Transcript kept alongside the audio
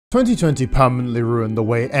2020 permanently ruined the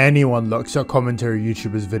way anyone looks at commentary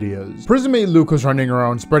YouTubers' videos. Prisonmate Luke was running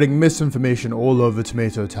around spreading misinformation all over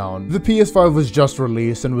Tomato Town. The PS5 was just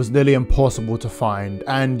released and was nearly impossible to find,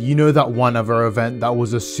 and you know that one other event that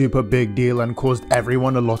was a super big deal and caused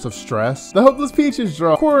everyone a lot of stress? The Hopeless Peaches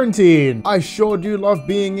drop. Quarantine! I sure do love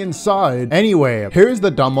being inside. Anyway, here's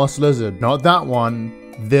the dumbass lizard. Not that one.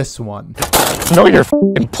 This one. Know your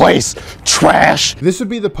f***ing place, trash! This would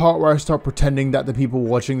be the part where I start pretending that the people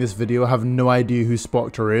watching this video have no idea who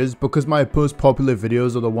Spoctor is, because my most popular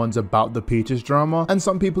videos are the ones about the Peaches drama, and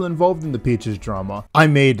some people involved in the Peaches drama. I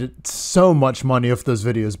made so much money off those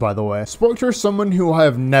videos, by the way. Spoctor is someone who I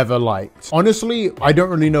have never liked. Honestly, I don't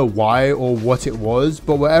really know why or what it was,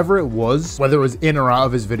 but whatever it was, whether it was in or out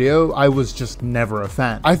of his video, I was just never a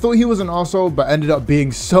fan. I thought he was an arsehole, but ended up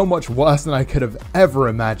being so much worse than I could have ever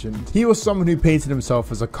imagined. He was someone who painted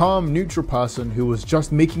himself as a calm, neutral person who was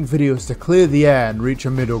just making videos to clear the air and reach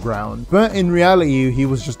a middle ground. But in reality, he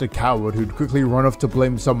was just a coward who'd quickly run off to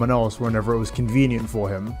blame someone else whenever it was convenient for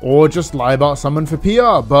him. Or just lie about someone for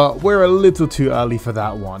PR, but we're a little too early for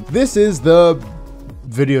that one. This is the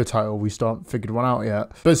video title. We still figured one out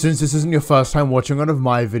yet. But since this isn't your first time watching one of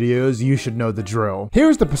my videos, you should know the drill.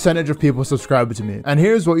 Here's the percentage of people subscribing to me, and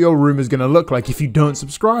here's what your room is gonna look like if you don't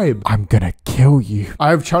subscribe. I'm gonna kill you. I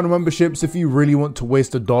have channel memberships if you really want to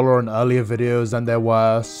waste $1 on earlier videos than there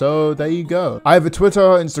were, so there you go. I have a Twitter,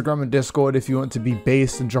 Instagram, and Discord if you want to be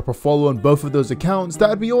based and drop a follow on both of those accounts.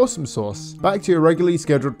 That'd be awesome sauce. Back to your regularly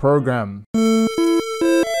scheduled program.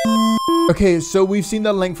 Okay, so we've seen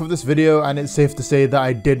the length of this video, and it's safe to say that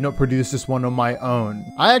I did not produce this one on my own.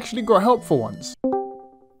 I actually got help for once.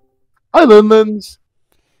 Hi, Linlins.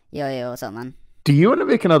 Yo, what's up, man? Do you want to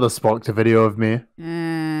make another Spoctor video of me?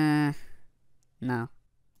 No.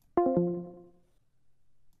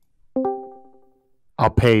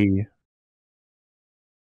 I'll pay you.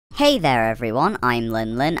 Hey there everyone, I'm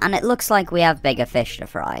Linlin, and it looks like we have bigger fish to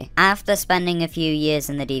fry. After spending a few years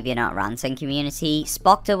in the DeviantArt ranting community,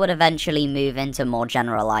 Spoctor would eventually move into more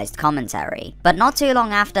generalized commentary. But not too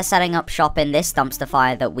long after setting up shop in this dumpster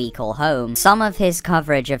fire that we call home, some of his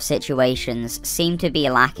coverage of situations seemed to be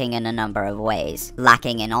lacking in a number of ways.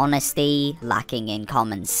 Lacking in honesty, lacking in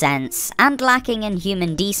common sense, and lacking in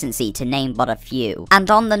human decency, to name but a few.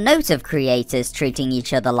 And on the note of creators treating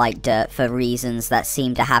each other like dirt for reasons that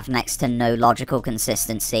seem to have next to no logical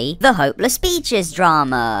consistency, the Hopeless Peaches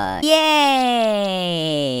drama.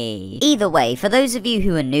 Yay! Either way, for those of you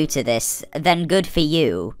who are new to this, then good for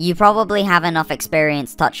you. You probably have enough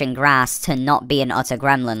experience touching grass to not be an utter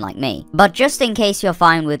gremlin like me. But just in case you're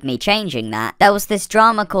fine with me changing that, there was this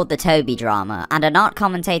drama called the Toby drama, and an art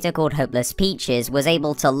commentator called Hopeless Peaches was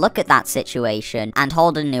able to look at that situation and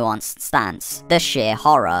hold a nuanced stance. The sheer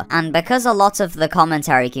horror. And because a lot of the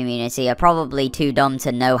commentary community are probably too dumb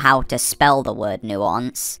to know how to spell the word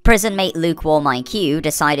nuance, Prisonmate Lukewarm IQ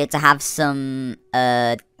decided to have some,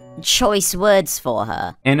 choice words for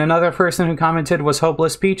her. And another person who commented was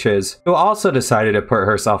Hopeless Peaches, who also decided to put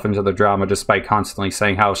herself into the drama despite constantly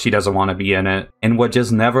saying how she doesn't want to be in it, and would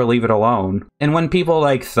just never leave it alone. And when people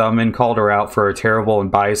like Thummin called her out for her terrible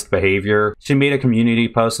and biased behavior, she made a community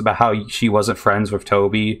post about how she wasn't friends with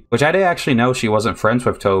Toby, which I didn't actually know she wasn't friends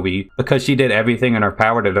with Toby, because she did everything in her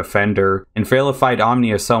power to defend her, and vilified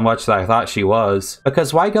Omnia so much that I thought she was.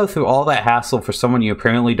 Because why go through all that hassle for someone you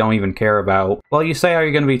apparently don't even care about? Well, you say how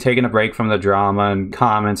you're going to be taking a break from the drama and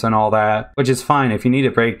comments and all that, which is fine. If you need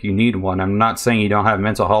a break, you need one. I'm not saying you don't have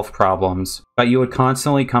mental health problems, but you would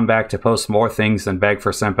constantly come back to post more things and beg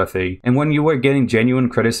for sympathy. And when you were getting genuine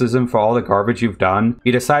criticism for all the garbage you've done,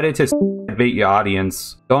 you decided to bait your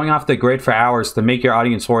audience, going off the grid for hours to make your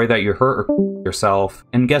audience worry that you're hurt or yourself.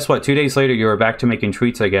 And guess what? 2 days later, you were back to making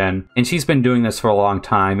tweets again. And she's been doing this for a long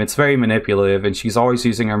time. It's very manipulative, and she's always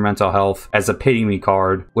using her mental health as a pity-me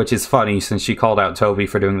card, which is funny since she called out Toby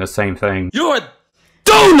for doing the same thing. You're a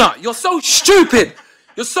donut! You're so stupid!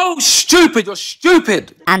 You're so stupid! You're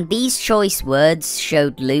stupid! And these choice words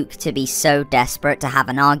showed Luke to be so desperate to have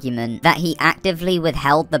an argument that he actively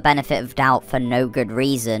withheld the benefit of doubt for no good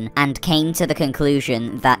reason, and came to the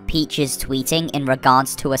conclusion that Peach's tweeting in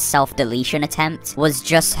regards to a self-deletion attempt was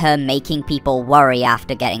just her making people worry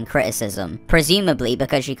after getting criticism, presumably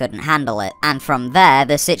because she couldn't handle it. And from there,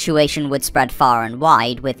 the situation would spread far and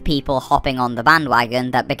wide, with people hopping on the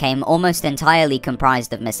bandwagon that became almost entirely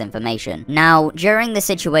comprised of misinformation. Now, during the the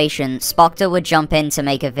situation, Spoctor would jump in to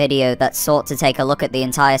make a video that sought to take a look at the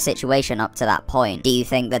entire situation up to that point. Do you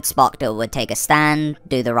think that Spoctor would take a stand,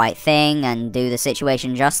 do the right thing, and do the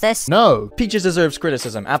situation justice? No. Peaches deserves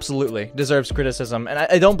criticism, absolutely deserves criticism, and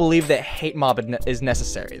I don't believe that hate mob is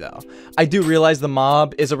necessary, though. I do realize the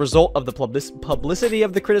mob is a result of the publicity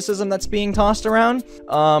of the criticism that's being tossed around,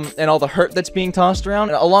 and all the hurt that's being tossed around,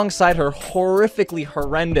 alongside her horrifically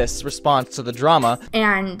horrendous response to the drama.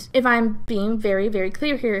 And if I'm being very, very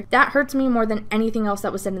clear here, that hurts me more than anything else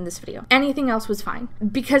that was said in this video. Anything else was fine,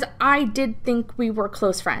 because I did think we were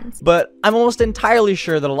close friends. But I'm almost entirely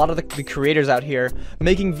sure that a lot of the creators out here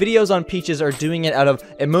making videos on Peaches are doing it out of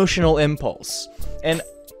emotional impulse. And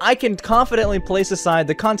I can confidently place aside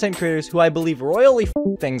the content creators who I believe royally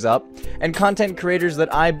f***ed things up, and content creators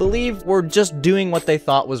that I believe were just doing what they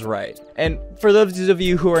thought was right. And for those of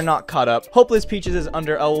you who are not caught up, Hopeless Peaches is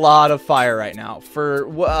under a lot of fire right now for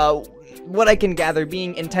what I can gather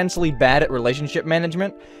being intensely bad at relationship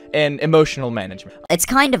management and emotional management. It's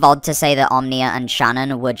kind of odd to say that Omnia and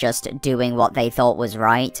Shannon were just doing what they thought was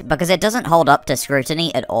right, because it doesn't hold up to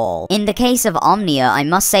scrutiny at all. In the case of Omnia, I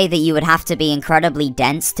must say that you would have to be incredibly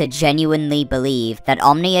dense to genuinely believe that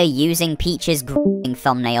Omnia using Peach's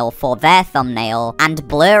thumbnail for their thumbnail and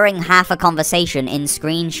blurring half a conversation in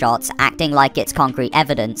screenshots acting like it's concrete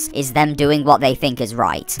evidence is them doing what they think is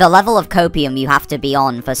right. The level of copium you have to be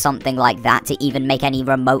on for something like that to even make any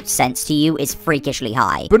remote sense to you is freakishly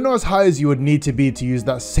high. But not as high as you would need to be to use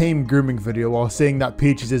that same grooming video while saying that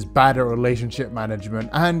Peaches is bad at relationship management,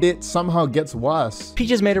 and it somehow gets worse.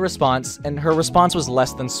 Peaches made a response, and her response was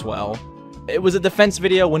less than swell. It was a defense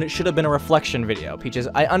video when it should have been a reflection video. Peaches,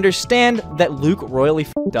 I understand that Luke royally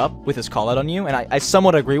f***ed up with his call out on you, and I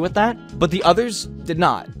somewhat agree with that, but the others did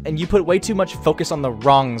not, and you put way too much focus on the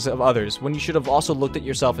wrongs of others when you should have also looked at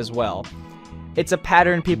yourself as well. It's a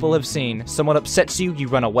pattern people have seen. Someone upsets you, you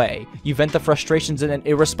run away. You vent the frustrations in an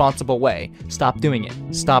irresponsible way. Stop doing it.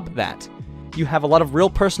 Stop that. You have a lot of real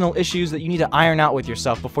personal issues that you need to iron out with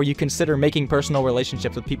yourself before you consider making personal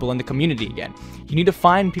relationships with people in the community again. You need to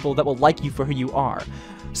find people that will like you for who you are.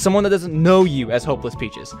 Someone that doesn't know you as Hopeless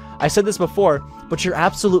Peaches. I said this before, but you're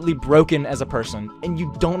absolutely broken as a person, and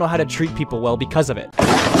you don't know how to treat people well because of it.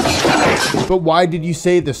 But why did you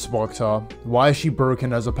say this, Spoctor? Why is she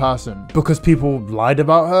broken as a person? Because people lied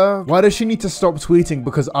about her? Why does she need to stop tweeting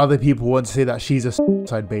because other people want to say that she's a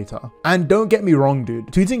side beta? And don't get me wrong, dude.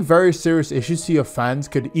 Tweeting very serious issues to your fans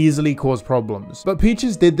could easily cause problems. But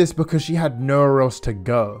Peaches did this because she had nowhere else to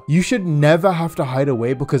go. You should never have to hide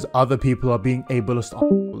away because other people are being ableist.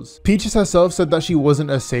 Peaches herself said that she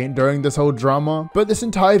wasn't a saint during this whole drama, but this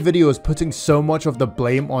entire video is putting so much of the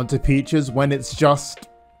blame onto Peaches when it's just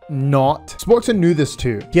not. Spoctor knew this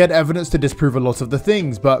too. He had evidence to disprove a lot of the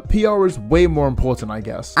things, but PR is way more important, I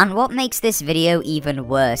guess. And what makes this video even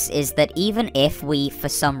worse is that even if we, for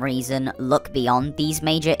some reason, look beyond these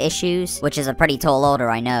major issues, which is a pretty tall order,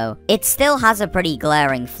 I know, it still has a pretty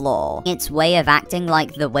glaring flaw. Its way of acting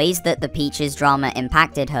like the ways that the Peaches drama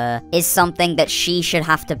impacted her is something that she should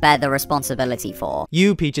have to bear the responsibility for.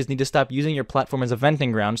 You, Peaches, need to stop using your platform as a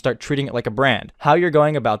venting ground and start treating it like a brand. How you're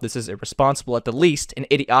going about this is irresponsible at the least and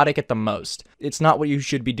idiotic at the most. It's not what you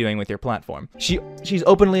should be doing with your platform. She's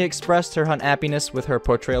openly expressed her unhappiness with her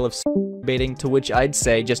portrayal of baiting, to which I'd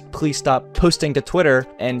say just please stop posting to Twitter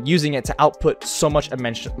and using it to output so much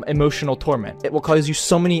emotional torment. It will cause you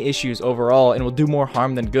so many issues overall and will do more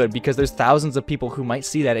harm than good because there's thousands of people who might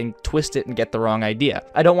see that and twist it and get the wrong idea.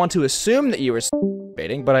 I don't want to assume that you were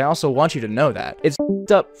baiting, but I also want you to know that. It's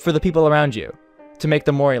up for the people around you to make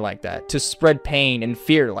them worry like that, to spread pain and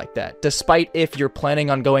fear like that, despite if you're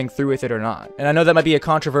planning on going through with it or not. And I know that might be a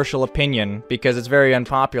controversial opinion because it's very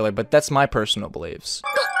unpopular, but that's my personal beliefs.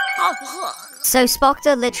 So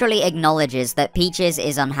Spoctor literally acknowledges that Peaches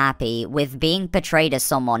is unhappy with being portrayed as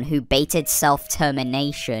someone who baited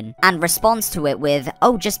self-termination, and responds to it with,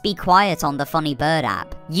 oh, just be quiet on the Funny Bird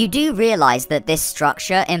app. You do realize that this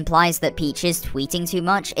structure implies that Peaches tweeting too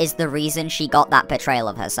much is the reason she got that portrayal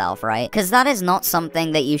of herself, right? Because that is not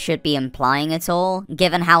something that you should be implying at all,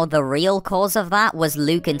 given how the real cause of that was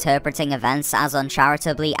Luke interpreting events as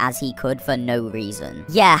uncharitably as he could for no reason.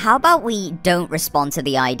 Yeah, how about we don't respond to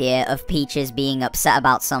the idea of Peaches being upset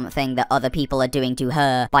about something that other people are doing to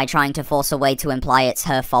her by trying to force a way to imply it's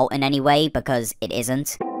her fault in any way, because it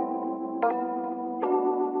isn't.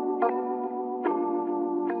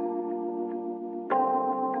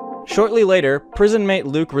 Shortly later, prison mate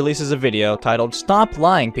Luke releases a video titled "Stop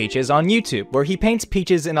Lying, Peaches" on YouTube, where he paints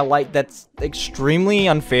Peaches in a light that's extremely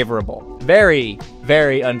unfavorable. Very,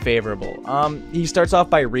 very unfavorable. He starts off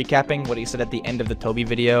by recapping what he said at the end of the Toby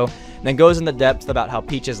video, and then goes into depth about how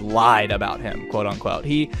Peaches lied about him, quote unquote.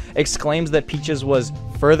 He exclaims that Peaches was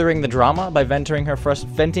furthering the drama by venting her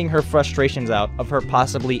frustrations out of her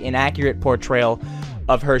possibly inaccurate portrayal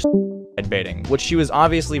of her baiting, which she was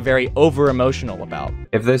obviously very over-emotional about.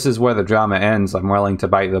 If this is where the drama ends, I'm willing to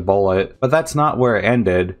bite the bullet, but that's not where it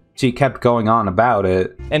ended. She kept going on about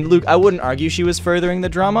it. And Luke, I wouldn't argue she was furthering the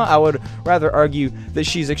drama. I would rather argue that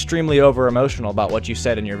she's extremely over-emotional about what you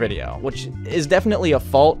said in your video, which is definitely a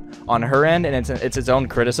fault on her end, and it's its own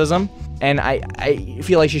criticism. And I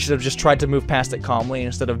feel like she should have just tried to move past it calmly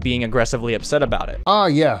instead of being aggressively upset about it. Ah,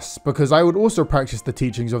 yes, because I would also practice the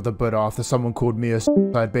teachings of the Buddha after someone called me a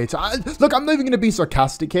suicide beta. Look, I'm not even going to be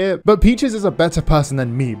sarcastic here, but Peaches is a better person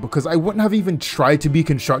than me because I wouldn't have even tried to be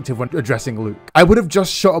constructive when addressing Luke. I would have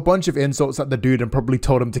just shot a bunch of insults at the dude and probably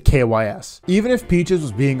told him to KYS. Even if Peaches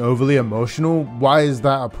was being overly emotional, why is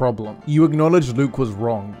that a problem? You acknowledge Luke was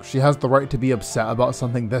wrong. She has the right to be upset about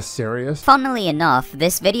something this serious. Funnily enough,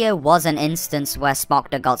 this video was an instance where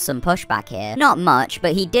Spoctor got some pushback here. Not much,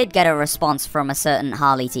 but he did get a response from a certain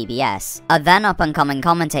Harley TBS, a then up-and-coming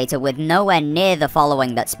commentator with nowhere near the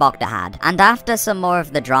following that Spoctor had. And after some more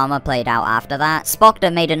of the drama played out after that,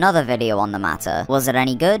 Spoctor made another video on the matter. Was it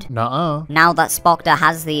any good? Nuh-uh. Now that Spoctor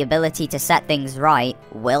has the ability to set things right,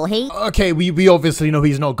 will he? Okay, we obviously know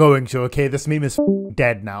he's not going to, okay? This meme is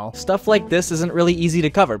dead now. Stuff like this isn't really easy to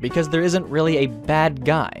cover because there isn't really a bad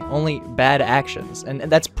guy, only bad actions, and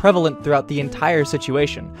that's prevalent throughout the entire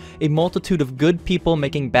situation. A multitude of good people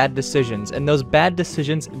making bad decisions, and those bad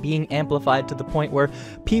decisions being amplified to the point where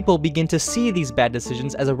people begin to see these bad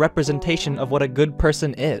decisions as a representation of what a good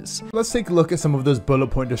person is. Let's take a look at some of those bullet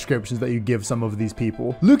point descriptions that you give some of these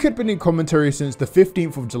people. Luke had been in commentary since the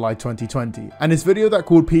 15th of July 2020, and his video that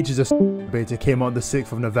called Peaches a beta came out on the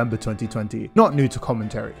 6th of November 2020, not new to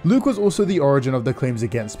commentary. Luke was also the origin of the claims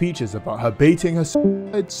against Peaches about her baiting her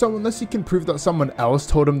suicide, so unless he can prove that someone else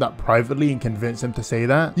told him that privately and convince him to say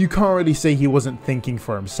that, you can't really say he wasn't thinking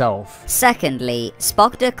for himself. Secondly,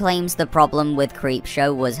 Spoctor claims the problem with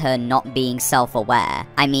Creepshow was her not being self-aware.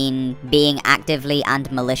 I mean, being actively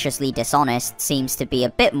and maliciously dishonest seems to be a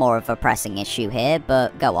bit more of a pressing issue here,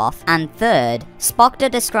 but go off. And third, Spoctor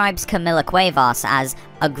describes Camila Cuevas as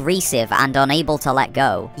aggressive and unable to let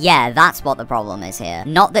go. Yeah, that's what the problem is here.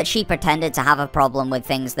 Not that she pretended to have a problem with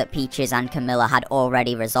things that Peaches and Camilla had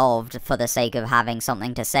already resolved for the sake of having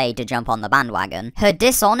something to say to jump on the bandwagon. Her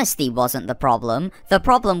dishonesty wasn't the problem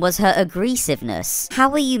was her aggressiveness.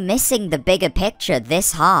 How are you missing the bigger picture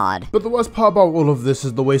this hard? But the worst part about all of this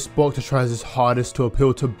is the way Spoctor tries his hardest to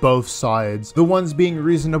appeal to both sides, the ones being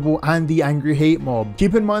reasonable and the angry hate mob.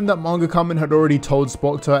 Keep in mind that Manga Kamen had already told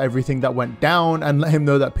Spoctor everything that went down and let him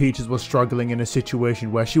know that Peaches was struggling in a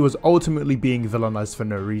situation where she was ultimately being villainized for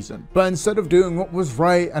no reason. But instead of doing what was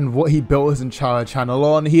right and what he built his entire channel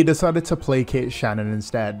on, he decided to placate Shannon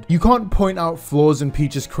instead. You can't point out flaws in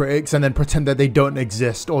Peaches' critics and then pretend that they don't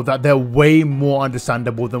exist or that they're way more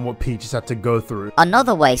understandable than what Peaches had to go through.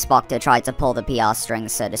 Another way Spoctor tried to pull the PR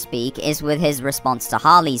strings, so to speak, is with his response to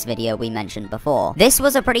Harley's video we mentioned before. This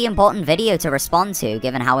was a pretty important video to respond to,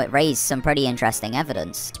 given how it raised some pretty interesting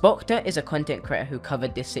evidence. Spoctor is a content creator who covered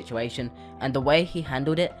this situation, and the way he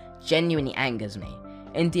handled it genuinely angers me.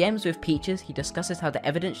 In DMs with Peaches, he discusses how the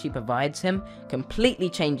evidence she provides him completely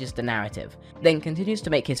changes the narrative, then continues to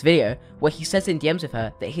make his video where he says in DMs with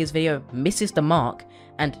her that his video misses the mark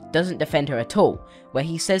and doesn't defend her at all, where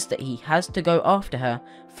he says that he has to go after her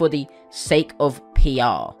for the sake of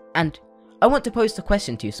PR. And I want to pose the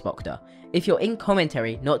question to you, Spoctor. If you're in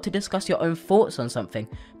commentary not to discuss your own thoughts on something,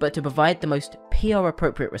 but to provide the most PR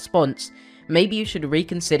appropriate response, maybe you should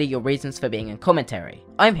reconsider your reasons for being in commentary.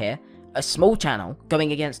 I'm here, a small channel,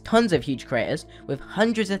 going against tons of huge creators with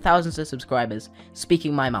hundreds of thousands of subscribers,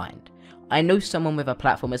 speaking my mind. I know someone with a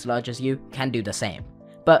platform as large as you can do the same.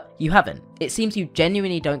 But you haven't. It seems you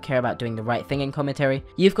genuinely don't care about doing the right thing in commentary.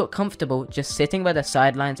 You've got comfortable just sitting by the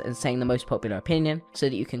sidelines and saying the most popular opinion so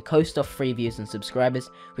that you can coast off free views and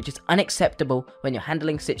subscribers, which is unacceptable when you're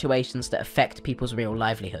handling situations that affect people's real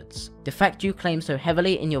livelihoods. The fact you claim so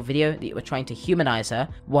heavily in your video that you were trying to humanize her,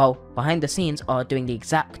 while behind the scenes are doing the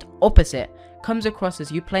exact opposite, comes across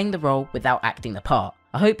as you playing the role without acting the part.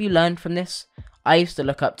 I hope you learned from this. I used to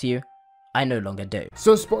look up to you. I no longer do.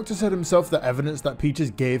 So Spoctor said himself that evidence that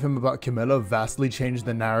Peaches gave him about Camilla vastly changed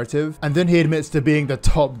the narrative, and then he admits to being the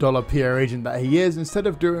top dollar PR agent that he is instead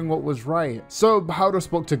of doing what was right. So how does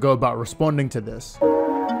Spoctor go about responding to this?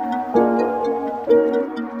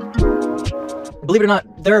 Believe it or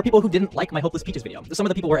not, there are people who didn't like my Hopeless Peaches video. Some of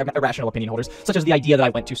the people were irrational opinion holders, such as the idea that I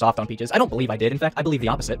went too soft on Peaches. I don't believe I did. In fact, I believe the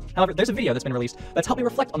opposite. However, there's a video that's been released that's helped me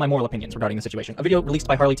reflect on my moral opinions regarding the situation. A video released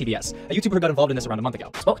by Harley TBS, a YouTuber who got involved in this around a month ago.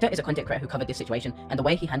 Spoctor is a content creator who covered this situation, and the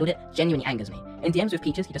way he handled it genuinely angers me. In DMs with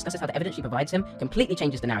Peaches, he discusses how the evidence she provides him completely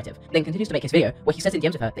changes the narrative, then continues to make his video, where he says in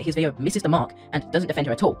DMs with her that his video misses the mark and doesn't defend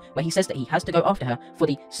her at all, where he says that he has to go after her for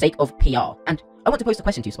the sake of PR. And I want to pose a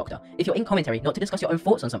question to you, Spoctor. If you're in commentary not to discuss your own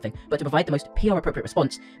thoughts on something, but to provide the most PR-appropriate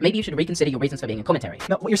response, maybe you should reconsider your reasons for being in commentary.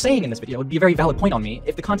 Now, what you're saying in this video would be a very valid point on me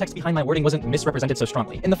if the context behind my wording wasn't misrepresented so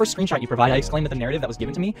strongly. In the first screenshot you provide, I exclaimed that the narrative that was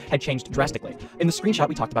given to me had changed drastically. In the screenshot,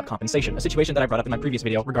 we talked about compensation, a situation that I brought up in my previous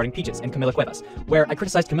video regarding Peaches and Camila Cuevas, where I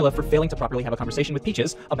criticized Camila for failing to properly have a conversation with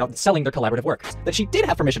Peaches about selling their collaborative work. That she did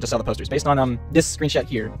have permission to sell the posters based on this screenshot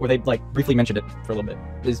here, where they briefly mentioned it for a little bit.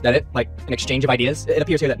 Is that it? Like an exchange of ideas? It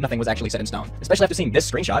appears here that nothing was actually set in stone. Especially after seeing this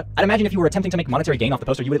screenshot, I'd imagine if you were attempting to make monetary gain off the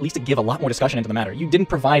poster, you would at least give a lot more discussion into the matter. You didn't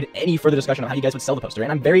provide any further discussion on how you guys would sell the poster,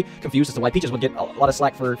 and I'm very confused as to why Peaches would get a lot of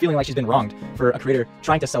slack for feeling like she's been wronged for a creator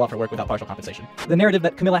trying to sell off her work without partial compensation. The narrative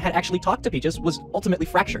that Camila had actually talked to Peaches was ultimately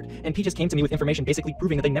fractured, and Peaches came to me with information basically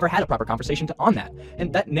proving that they never had a proper conversation on that.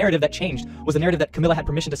 And that narrative that changed was the narrative that Camila had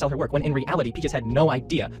permission to sell her work, when in reality, Peaches had no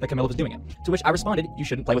idea that Camila was doing it. To which I responded, you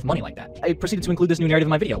shouldn't play with money like that. I proceeded to include this new narrative in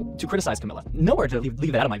my video to criticize Camila. Nowhere to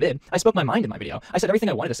leave it out of my vid. I spoke my mind in my video. I said everything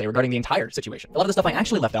I wanted to say regarding the entire situation. A lot of the stuff I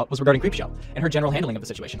actually left out was regarding Creepshow and her general handling of the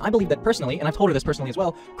situation. I believe that personally, and I've told her this personally as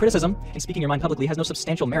well, criticism and speaking your mind publicly has no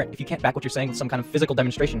substantial merit if you can't back what you're saying with some kind of physical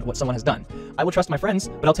demonstration of what someone has done. I will trust my friends,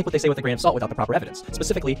 but I'll take what they say with a grain of salt without the proper evidence,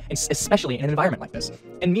 specifically and especially in an environment like this.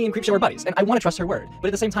 And me and Creepshow are buddies, and I want to trust her word, but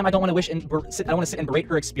at the same time, I don't want to sit and berate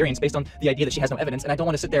her experience based on the idea that she has no evidence, and I don't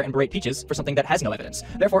want to sit there and berate Peaches for something that has no evidence.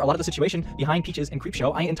 Therefore, a lot of the situation behind Peaches and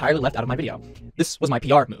Creepshow, I entirely left out of my video. This was my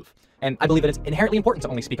PR move. And I believe that it's inherently important to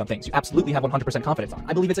only speak on things you absolutely have 100% confidence on.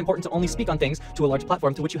 I believe it's important to only speak on things to a large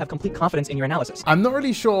platform to which you have complete confidence in your analysis. I'm not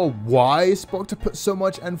really sure why Spoctor put so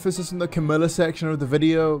much emphasis on the Camilla section of the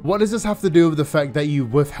video. What does this have to do with the fact that you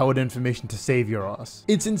withheld information to save your ass?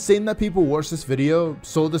 It's insane that people watched this video,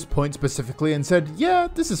 saw this point specifically, and said, yeah,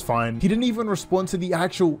 this is fine. He didn't even respond to the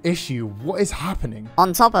actual issue. What is happening?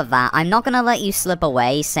 On top of that, I'm not gonna let you slip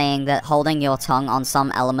away saying that holding your tongue on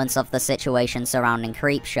some elements of the situation surrounding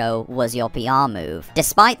Creepshow was your PR move,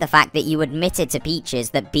 despite the fact that you admitted to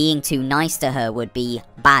Peaches that being too nice to her would be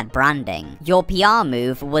bad branding. Your PR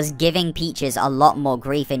move was giving Peaches a lot more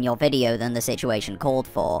grief in your video than the situation called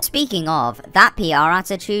for. Speaking of, that PR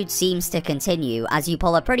attitude seems to continue as you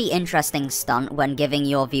pull a pretty interesting stunt when giving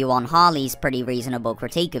your view on Harley's pretty reasonable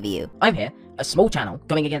critique of you. I'm here, a small channel,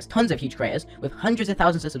 going against tons of huge creators with hundreds of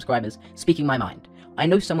thousands of subscribers, speaking my mind. I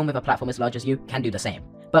know someone with a platform as large as you can do the same.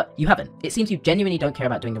 But you haven't. It seems you genuinely don't care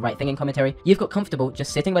about doing the right thing in commentary. You've got comfortable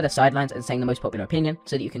just sitting by the sidelines and saying the most popular opinion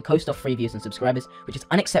so that you can coast off free views and subscribers, which is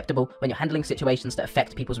unacceptable when you're handling situations that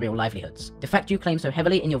affect people's real livelihoods. The fact you claim so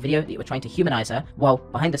heavily in your video that you were trying to humanize her, while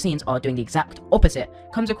behind the scenes are doing the exact opposite,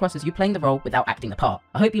 comes across as you playing the role without acting the part.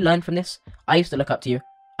 I hope you learned from this. I used to look up to you.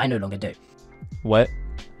 I no longer do. What?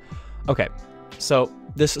 Okay, so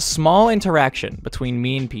this small interaction between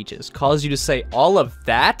me and Peaches caused you to say all of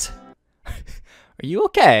that? Are you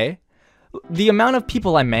okay? The amount of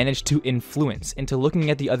people I managed to influence into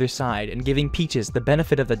looking at the other side and giving Peaches the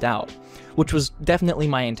benefit of the doubt, which was definitely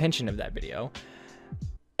my intention of that video,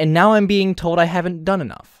 and now I'm being told I haven't done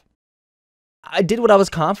enough. I did what I was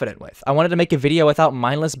confident with. I wanted to make a video without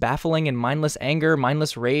mindless baffling and mindless anger,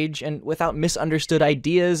 mindless rage, and without misunderstood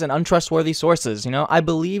ideas and untrustworthy sources. You know, I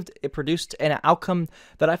believed it produced an outcome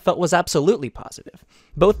that I felt was absolutely positive.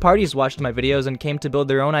 Both parties watched my videos and came to build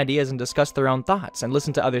their own ideas and discuss their own thoughts and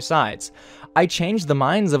listen to other sides. I changed the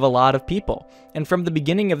minds of a lot of people. And from the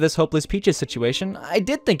beginning of this Hopeless Peaches situation, I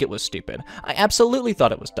did think it was stupid. I absolutely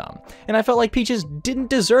thought it was dumb. And I felt like Peaches didn't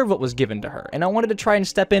deserve what was given to her, and I wanted to try and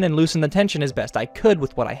step in and loosen the tension as best I could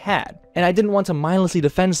with what I had. And I didn't want to mindlessly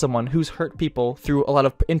defend someone who's hurt people through a lot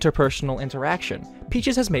of interpersonal interaction.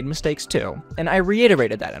 Peaches has made mistakes too, and I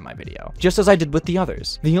reiterated that in my video, just as I did with the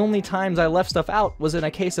others. The only times I left stuff out was in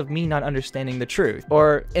a case of me not understanding the truth,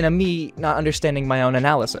 or in a me not understanding my own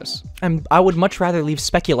analysis. And I would much rather leave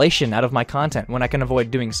speculation out of my content when I can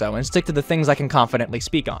avoid doing so, and stick to the things I can confidently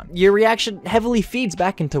speak on. Your reaction heavily feeds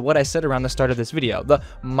back into what I said around the start of this video. The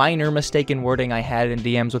minor mistaken wording I had in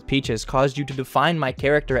DMs with Peaches caused you to define my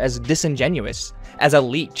character as disingenuous as a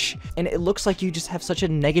leech, and it looks like you just have such a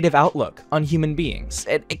negative outlook on human beings.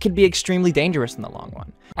 It could be extremely dangerous in the long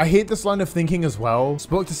run. I hate this line of thinking as well.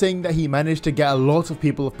 Spoctor saying that he managed to get a lot of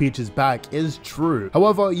people of Peach's back is true.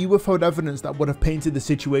 However, you withheld evidence that would have painted the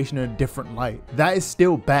situation in a different light. That is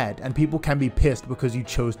still bad, and people can be pissed because you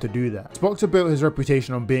chose to do that. Spoctor built his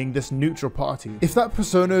reputation on being this neutral party. If that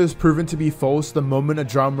persona is proven to be false the moment a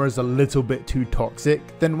drama is a little bit too toxic,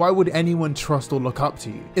 then why would anyone trust or look up to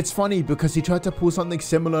you? It's funny because he tried to pull something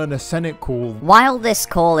similar in a Senate call. While this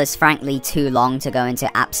call is frankly too long to go into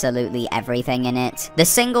absolutely everything in it, the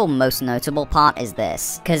single most notable part is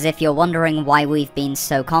this, because if you're wondering why we've been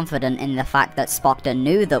so confident in the fact that Spoctor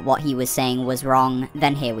knew that what he was saying was wrong,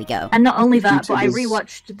 then here we go. And not only that, but I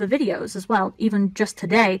rewatched the videos as well, even just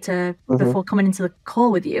today before coming into the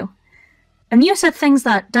call with you. And you said things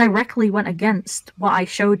that directly went against what I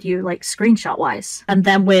showed you, like screenshot-wise. And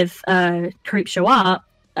then with Creep Show Art,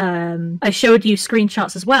 I showed you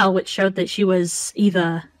screenshots as well, which showed that she was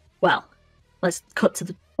either, well, let's cut to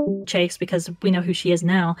the chase because we know who she is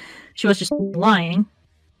now. She was just lying.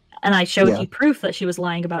 And I showed you proof that she was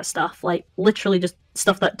lying about stuff, like literally just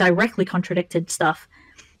stuff that directly contradicted stuff.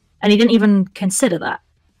 And he didn't even consider that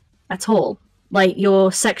at all. Like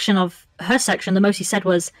your section of her section, the most he said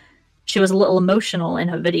was she was a little emotional in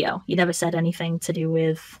her video. He never said anything to do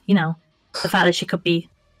with, you know, the fact that she could be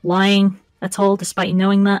lying at all, despite you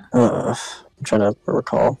knowing that. I'm trying to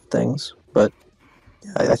recall things, but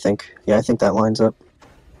I think that lines up.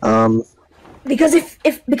 Because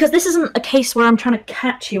because this isn't a case where I'm trying to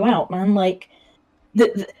catch you out, man. Like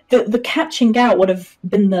the catching out would have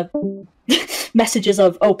been the messages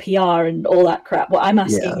of OPR and all that crap. What I'm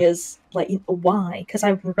asking is like why? Because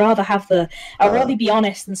I would rather have I'd rather be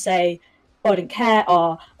honest and say, oh, I didn't care,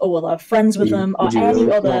 or oh well, I'm friends with them, or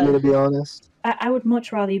any other. Want me to be honest? I would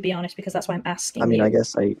much rather you be honest because that's why I'm asking. I mean, you. I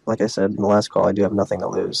guess like I said in the last call, I do have nothing to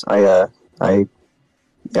lose.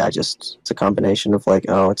 It's a combination of like,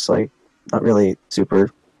 oh, it's like not really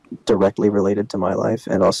super directly related to my life,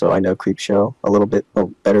 and also I know Creepshow a little bit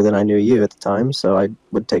better than I knew you at the time, so I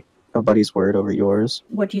would take a buddy's word over yours.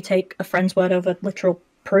 Would you take a friend's word over literal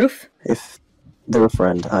proof? If they're a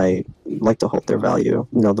friend, I like to hold their value,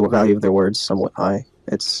 the value of their words somewhat high.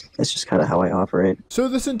 It's just kind of how I operate. So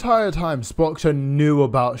this entire time, Spoctor knew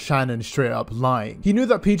about Shannon straight up lying. He knew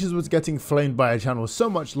that Peaches was getting flamed by a channel so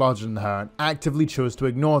much larger than her and actively chose to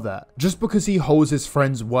ignore that, just because he holds his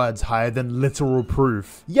friend's words higher than literal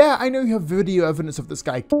proof. Yeah, I know you have video evidence of this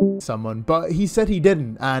guy someone, but he said he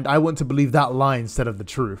didn't, and I want to believe that lie instead of the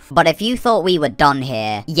truth. But if you thought we were done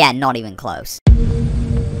here, yeah, not even close.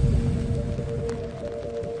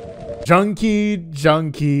 Junkie,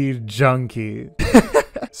 junkie, junkie.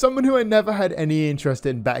 Someone who I never had any interest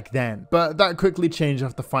in back then, but that quickly changed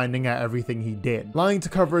after finding out everything he did. Lying to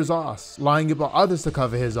cover his ass, lying about others to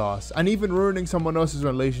cover his ass, and even ruining someone else's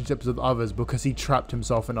relationships with others because he trapped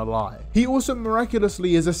himself in a lie. He also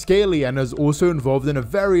miraculously is a scaly and is also involved in a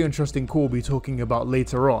very interesting call we'll be talking about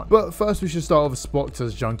later on. But first we should start with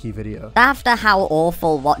Spoctor's junkie video. After how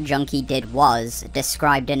awful what Junkie did was,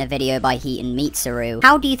 described in a video by Heat and Mitsuru,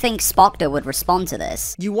 how do you think Spoctor would respond to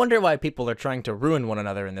this? You wonder why people are trying to ruin one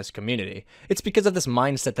another in this community. It's because of this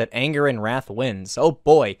mindset that anger and wrath wins. Oh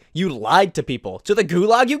boy, you lied to people. To the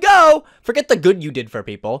gulag you go! Forget the good you did for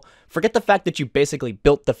people. Forget the fact that you basically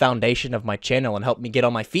built the foundation of my channel and helped me get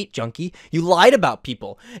on my feet, Junkie. You lied about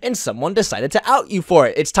people, and someone decided to out you for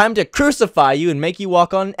it. It's time to crucify you and make you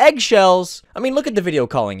walk on eggshells. I mean, look at the video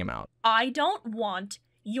calling him out. I don't want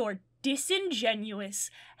your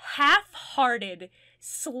disingenuous, half-hearted,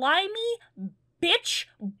 slimy, bitch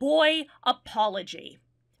boy apology.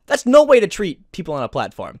 That's no way to treat people on a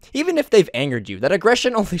platform. Even if they've angered you, that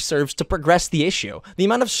aggression only serves to progress the issue. The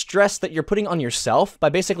amount of stress that you're putting on yourself by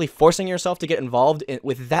basically forcing yourself to get involved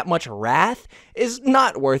with that much wrath is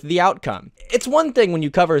not worth the outcome. It's one thing when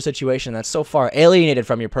you cover a situation that's so far alienated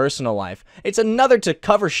from your personal life. It's another to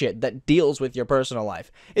cover shit that deals with your personal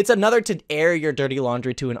life. It's another to air your dirty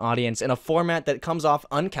laundry to an audience in a format that comes off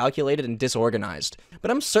uncalculated and disorganized.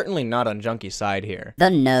 But I'm certainly not on Junkie's side here. The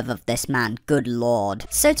nerve of this man, good lord.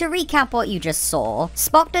 So to recap what you just saw,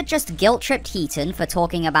 Spoctor just guilt-tripped Heaton for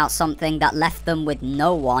talking about something that left them with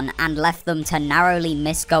no one and left them to narrowly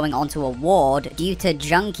miss going onto a ward due to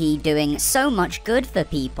Junkie doing so much good for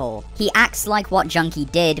people. He acts like what Junkie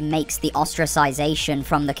did makes the ostracization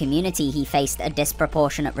from the community he faced a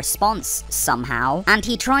disproportionate response somehow, and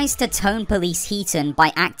he tries to tone police Heaton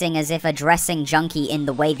by acting as if addressing Junkie in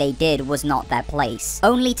the way they did was not their place.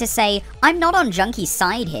 Only to say, I'm not on Junkie's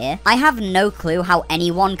side here. I have no clue how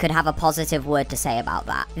anyone one could have a positive word to say about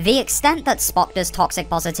that. The extent that Spoctor's toxic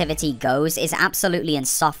positivity goes is absolutely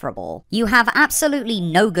insufferable. You have absolutely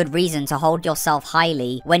no good reason to hold yourself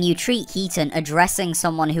highly when you treat Heaton addressing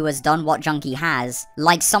someone who has done what Junkie has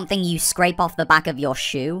like something you scrape off the back of your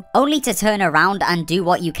shoe, only to turn around and do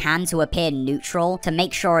what you can to appear neutral to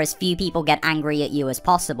make sure as few people get angry at you as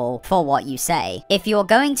possible for what you say. If you're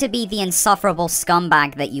going to be the insufferable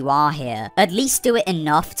scumbag that you are here, at least do it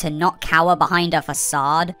enough to not cower behind a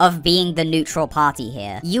facade of being the neutral party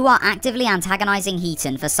here. You are actively antagonizing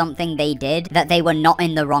Heaton for something they did that they were not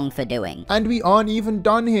in the wrong for doing. And we aren't even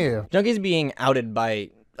done here. Junkie's being outed by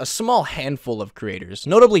a small handful of creators,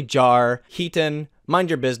 notably Jar, Heaton, Mind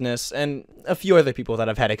Your Business, and a few other people that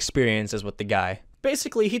have had experiences with the guy.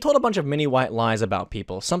 Basically, he told a bunch of mini white lies about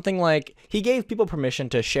people, something like he gave people permission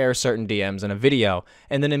to share certain DMs in a video,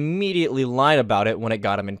 and then immediately lied about it when it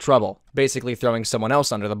got him in trouble, basically throwing someone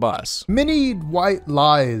else under the bus. Mini white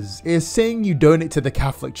lies is saying you donate to the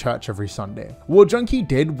Catholic Church every Sunday. What Junkie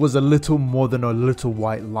did was a little more than a little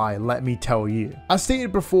white lie, let me tell you. As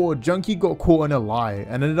stated before, Junkie got caught in a lie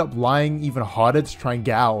and ended up lying even harder to try and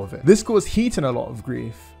get out of it. This caused Heaton a lot of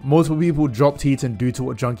grief. Multiple people dropped Heaton due to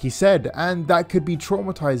what Junkie said, and that could be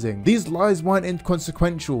traumatizing. These lies weren't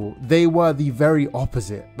inconsequential, they were the very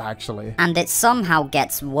opposite, actually. And it somehow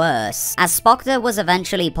gets worse, as Spoctor was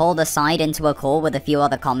eventually pulled aside into a call with a few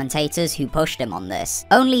other commentators who pushed him on this,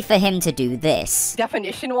 only for him to do this.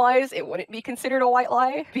 Definition-wise, it wouldn't be considered a white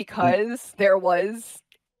lie, because there was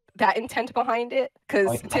that intent behind it.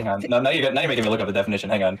 Because hang on, now you're making me look up the definition.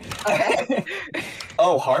 Hang on. Okay.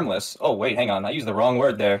 Oh, harmless. Oh wait, hang on. I used the wrong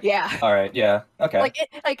word there. Yeah. All right. Yeah. Okay.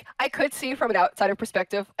 Like I could see from an outsider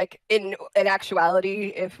perspective, like in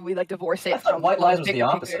actuality, if we like divorce it. I thought white lies was the bigger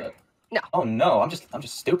opposite. picture. No. Oh no, I'm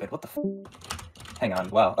just stupid. What the f? Hang on.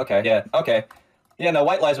 Wow. Okay. Yeah. Okay. Yeah. No,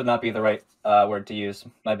 white lies would not be the right word to use.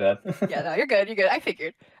 My bad. Yeah. No, you're good. You're good. I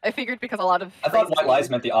figured because a lot of. I thought white lies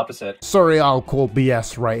meant the opposite. Sorry, I'll call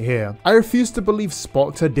BS right here. I refuse to believe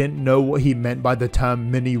Spoctor didn't know what he meant by the term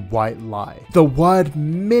mini white lie. The word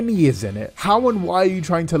mini is in it. How and why are you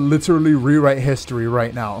trying to literally rewrite history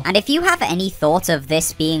right now? And if you have any thought of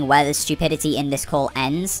this being where the stupidity in this call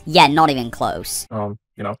ends, yeah, not even close. You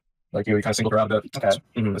know, like you kind of singled her out a bit,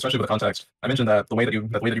 especially with the context. I mentioned that the way that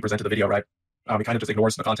you presented the video, right? It kind of just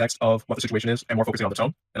ignores the context of what the situation is and more focusing on the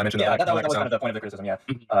tone. And I mentioned that was kind of the point of the criticism, yeah.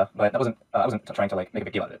 But that wasn't. I wasn't trying to like make a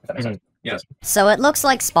big deal out of it. If that makes sense. Yes. So it looks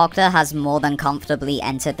like Spoctor has more than comfortably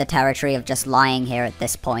entered the territory of just lying here at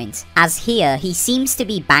this point. As here, he seems to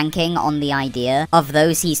be banking on the idea of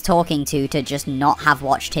those he's talking to just not have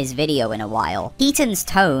watched his video in a while. Heaton's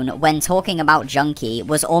tone when talking about Junkie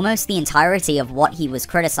was almost the entirety of what he was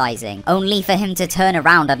criticizing, only for him to turn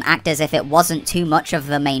around and act as if it wasn't too much of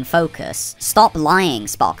the main focus. Stop lying,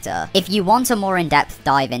 Spoctor. If you want a more in-depth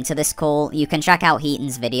dive into this call, you can check out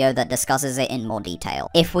Heaton's video that discusses it in more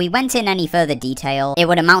detail. If we went in any further detail, it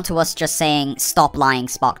would amount to us just saying, stop lying,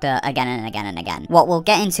 Spoctor, again and again and again. What we'll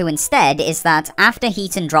get into instead is that after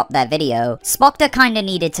Heaton dropped their video, Spoctor kinda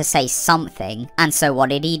needed to say something, and so what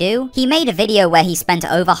did he do? He made a video where he spent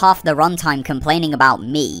over half the runtime complaining about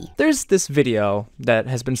me. There's this video that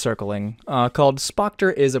has been circling, called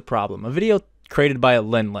Spoctor is a Problem, a video created by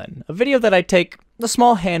Lin, a video that I take a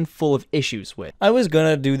small handful of issues with. I was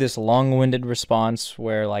gonna do this long-winded response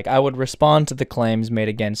where like I would respond to the claims made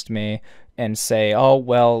against me and say, oh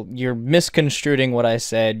well, you're misconstruing what I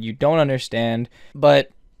said, you don't understand,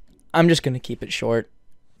 but I'm just gonna keep it short.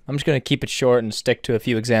 I'm just gonna keep it short and stick to a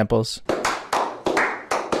few examples.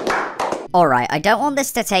 Alright, I don't want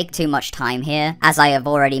this to take too much time here, as I have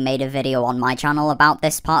already made a video on my channel about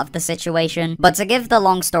this part of the situation, but to give the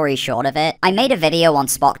long story short of it, I made a video on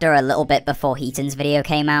Spoctor a little bit before Heaton's video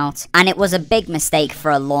came out, and it was a big mistake for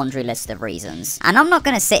a laundry list of reasons. And I'm not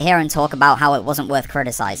gonna sit here and talk about how it wasn't worth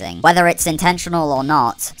criticizing. Whether it's intentional or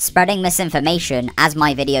not, spreading misinformation, as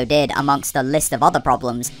my video did amongst a list of other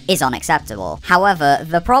problems, is unacceptable. However,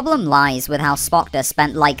 the problem lies with how Spoctor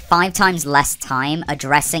spent like 5 times less time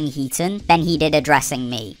addressing Heaton than he did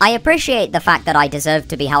addressing me. I appreciate the fact that I deserve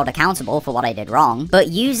to be held accountable for what I did wrong, but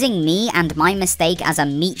using me and my mistake as a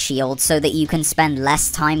meat shield so that you can spend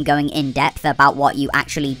less time going in depth about what you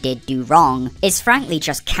actually did do wrong is frankly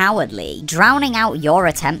just cowardly. Drowning out your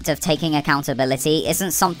attempt of taking accountability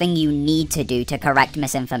isn't something you need to do to correct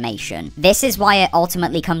misinformation. This is why it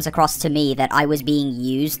ultimately comes across to me that I was being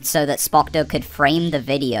used so that Spoctor could frame the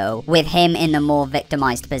video with him in the more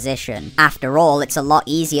victimized position. After all, it's a lot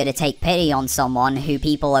easier to take pity on someone who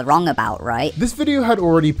people are wrong about, right? This video had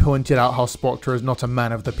already pointed out how Spoctor is not a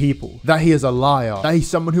man of the people, that he is a liar, that he's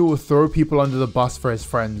someone who will throw people under the bus for his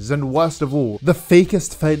friends, and worst of all, the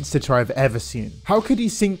fakest fence sitter I've ever seen. How could he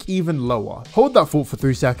sink even lower? Hold that thought for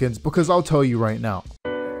 3 seconds, because I'll tell you right now.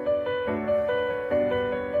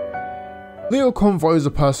 Leo Convoy is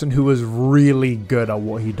a person who is really good at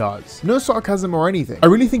what he does. No sarcasm or anything. I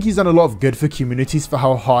really think he's done a lot of good for communities for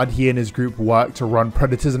how hard he and his group work to run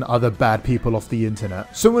predators and other bad people off the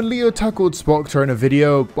internet. So when Leo tackled Spoctor in a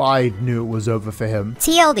video, I knew it was over for him.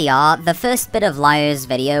 TLDR, the first bit of Leo's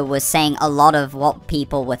video was saying a lot of what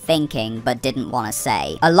people were thinking but didn't want to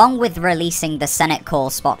say, along with releasing the Senate call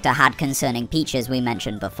Spoctor had concerning Peaches we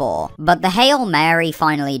mentioned before. But the Hail Mary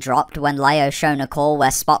finally dropped when Leo shown a call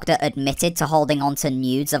where Spoctor admitted to holding on to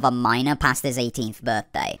nudes of a minor past his 18th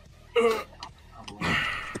birthday.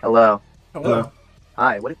 Hello. Hello.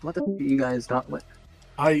 Hi. What the are you guys not? What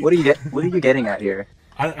I. What are you What are you getting at here?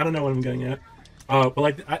 I don't know what I'm getting at. But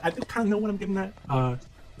like I do kind of know what I'm getting at.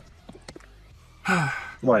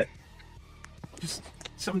 What? Just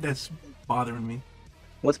something that's bothering me.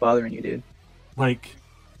 What's bothering you, dude? Like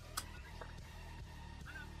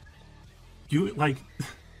you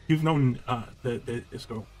you've known this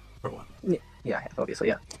girl for a while. Yeah, obviously,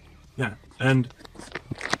 yeah. Yeah, and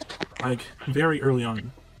like very early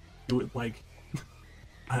on, you would like.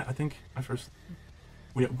 I think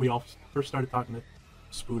we all first started talking to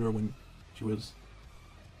Spoctor when she was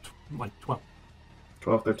like 12.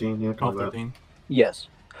 12, 13, yeah. 12, 13. Yes.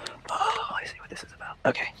 Oh, I see what this is about.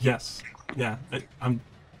 Okay. Yes. Yeah.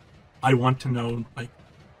 I want to know like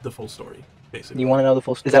the full story. Basically. You want to know the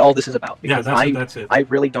full? Is that all this is about? Because yeah, that's it. I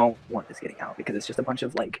really don't want this getting out because it's just a bunch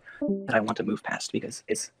of like that I want to move past because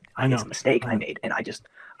it's a mistake I made and I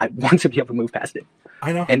want to be able to move past it.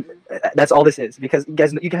 I know. And that's all this is because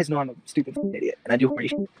you guys know I'm a stupid idiot and I do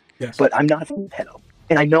appreciate it. Yes. But I'm not a pedo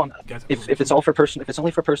and I know I'm not. If it's all for if it's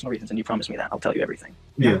only for personal reasons and you promise me that, I'll tell you everything.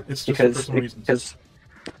 Yeah. It's just for personal reasons. Because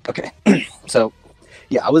okay, so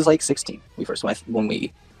yeah, I was like 16. We first met when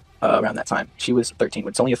we around that time. She was 13.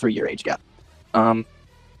 It's only a 3-year age gap. Her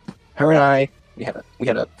and I, we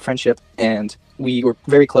had a friendship, and we were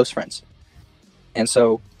very close friends. And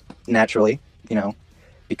so, naturally,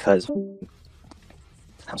 because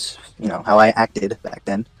how I acted back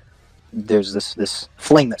then, there's this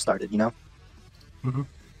fling that started, Mm-hmm.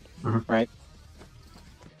 Mm-hmm. Right?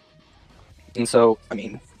 And so, I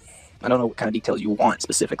mean, I don't know what kind of details you want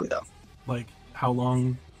specifically, though. Like how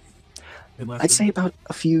long it lasted? I'd say about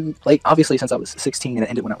a few, like obviously since I was 16 and it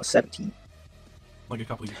ended when I was 17. Like a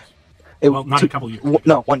couple of years. Well, not a couple of years.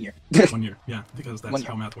 No, 1 year. 1 year, yeah, because that's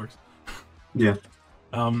how math works. Yeah.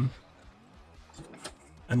 And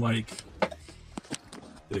like,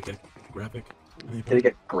 did it get graphic? Did it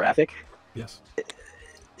get graphic? Yes.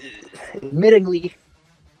 Admittingly,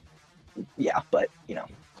 yeah, but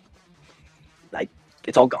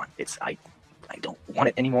it's all gone. I don't want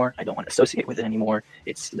it anymore. I don't want to associate with it anymore.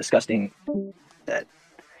 It's disgusting that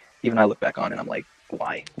even I look back on and I'm like,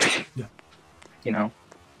 why? Yeah.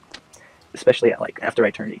 Especially after I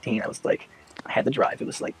turned 18, I was like, I had the drive. It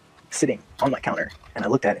was like sitting on my counter, and I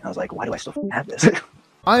looked at it and I was like, why do I still have this?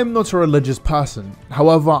 I am not a religious person,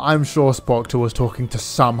 however I'm sure Spoctor was talking to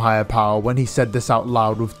some higher power when he said this out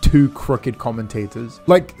loud with 2 crooked commentators.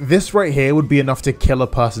 Like, this right here would be enough to kill a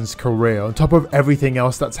person's career on top of everything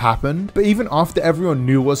else that's happened, but even after everyone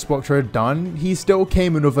knew what Spoctor had done, he still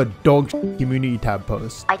came in with a dog community tab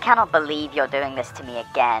post. I cannot believe you're doing this to me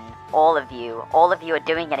again. All of you are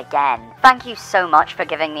doing it again. Thank you so much for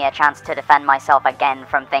giving me a chance to defend myself again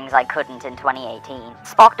from things I couldn't in 2018.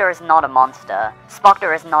 Spoctor is not a monster.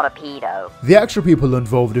 Spoctor is not a pedo. The actual people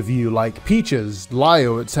involved of you, like Peaches,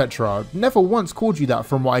 Lio, etc., never once called you that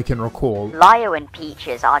from what I can recall. Lio and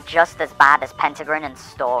Peaches are just as bad as Pentagon and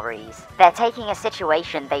Stories. They're taking a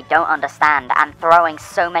situation they don't understand and throwing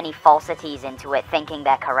so many falsities into it thinking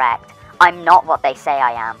they're correct. I'm not what they say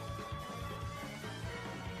I am.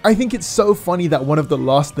 I think it's so funny that one of the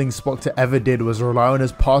last things Spoctor ever did was rely on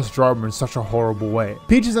his past drama in such a horrible way.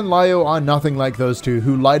 Peaches and Lio are nothing like those two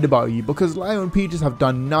who lied about you because Lio and Peaches have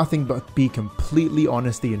done nothing but be completely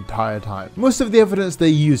honest the entire time. Most of the evidence they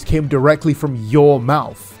used came directly from your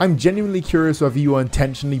mouth. I'm genuinely curious whether you are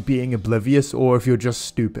intentionally being oblivious or if you're just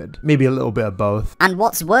stupid. Maybe a little bit of both. And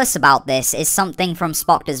what's worse about this is something from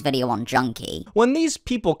Spoctor's video on Junkie. When these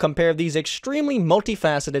people compare these extremely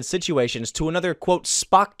multifaceted situations to another quote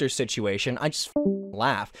Spock Spoctor situation, I just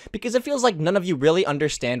laugh, because it feels like none of you really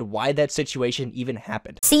understand why that situation even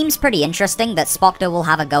happened. Seems pretty interesting that Spoctor will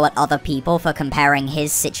have a go at other people for comparing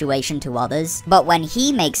his situation to others, but when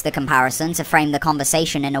he makes the comparison to frame the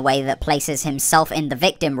conversation in a way that places himself in the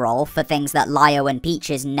victim role for things that Lio and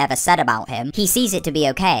Peaches never said about him, he sees it to be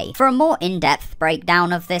okay. For a more in-depth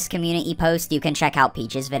breakdown of this community post, you can check out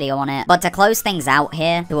Peaches' video on it. But to close things out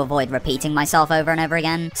here, to avoid repeating myself over and over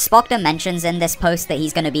again, Spoctor mentions in this post that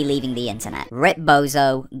he's gonna be leaving the internet. Rip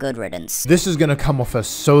bozo, good riddance. This is gonna come off as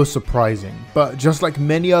so surprising, but just like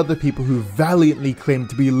many other people who valiantly claim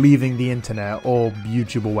to be leaving the internet or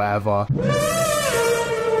YouTube or whatever,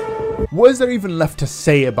 what is there even left to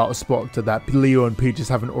say about Spoctor that Leo and Peaches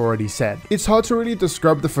haven't already said? It's hard to really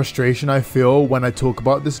describe the frustration I feel when I talk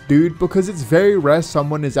about this dude, because it's very rare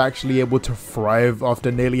someone is actually able to thrive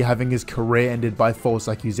after nearly having his career ended by false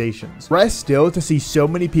accusations. Rare still to see so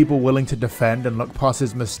many people willing to defend and look past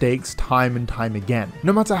his mistakes time and time again,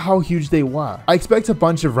 no matter how huge they were. I expect a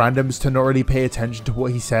bunch of randoms to not really pay attention to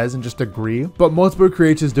what he says and just agree, but multiple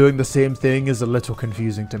creators doing the same thing is a little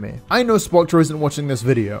confusing to me. I know Spoctor isn't watching this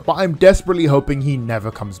video, but I'm desperately hoping he never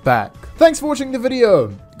comes back. Thanks for watching the video.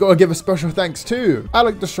 Gotta give a special thanks to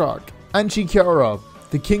Alec the Shark, Anchi Kiara,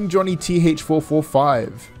 the King Johnny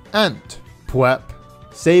TH445, Ant, Pwep,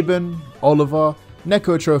 Sabin, Oliver,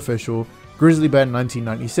 Nekocho Official, Grizzly Bear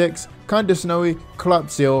 1996, Kinda Snowy, Clap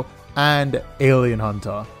Seal, and Alien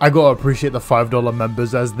Hunter. I gotta appreciate the $5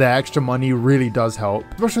 members, as their extra money really does help.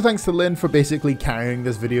 Special thanks to Lynn for basically carrying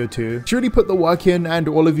this video too. She really put the work in, and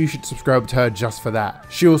all of you should subscribe to her just for that.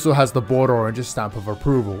 She also has the Border Oranges stamp of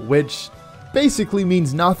approval, which basically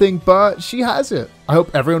means nothing, but she has it. I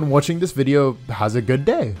hope everyone watching this video has a good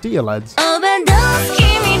day. See ya, lads. Overdose,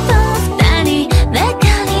 give me both, daddy.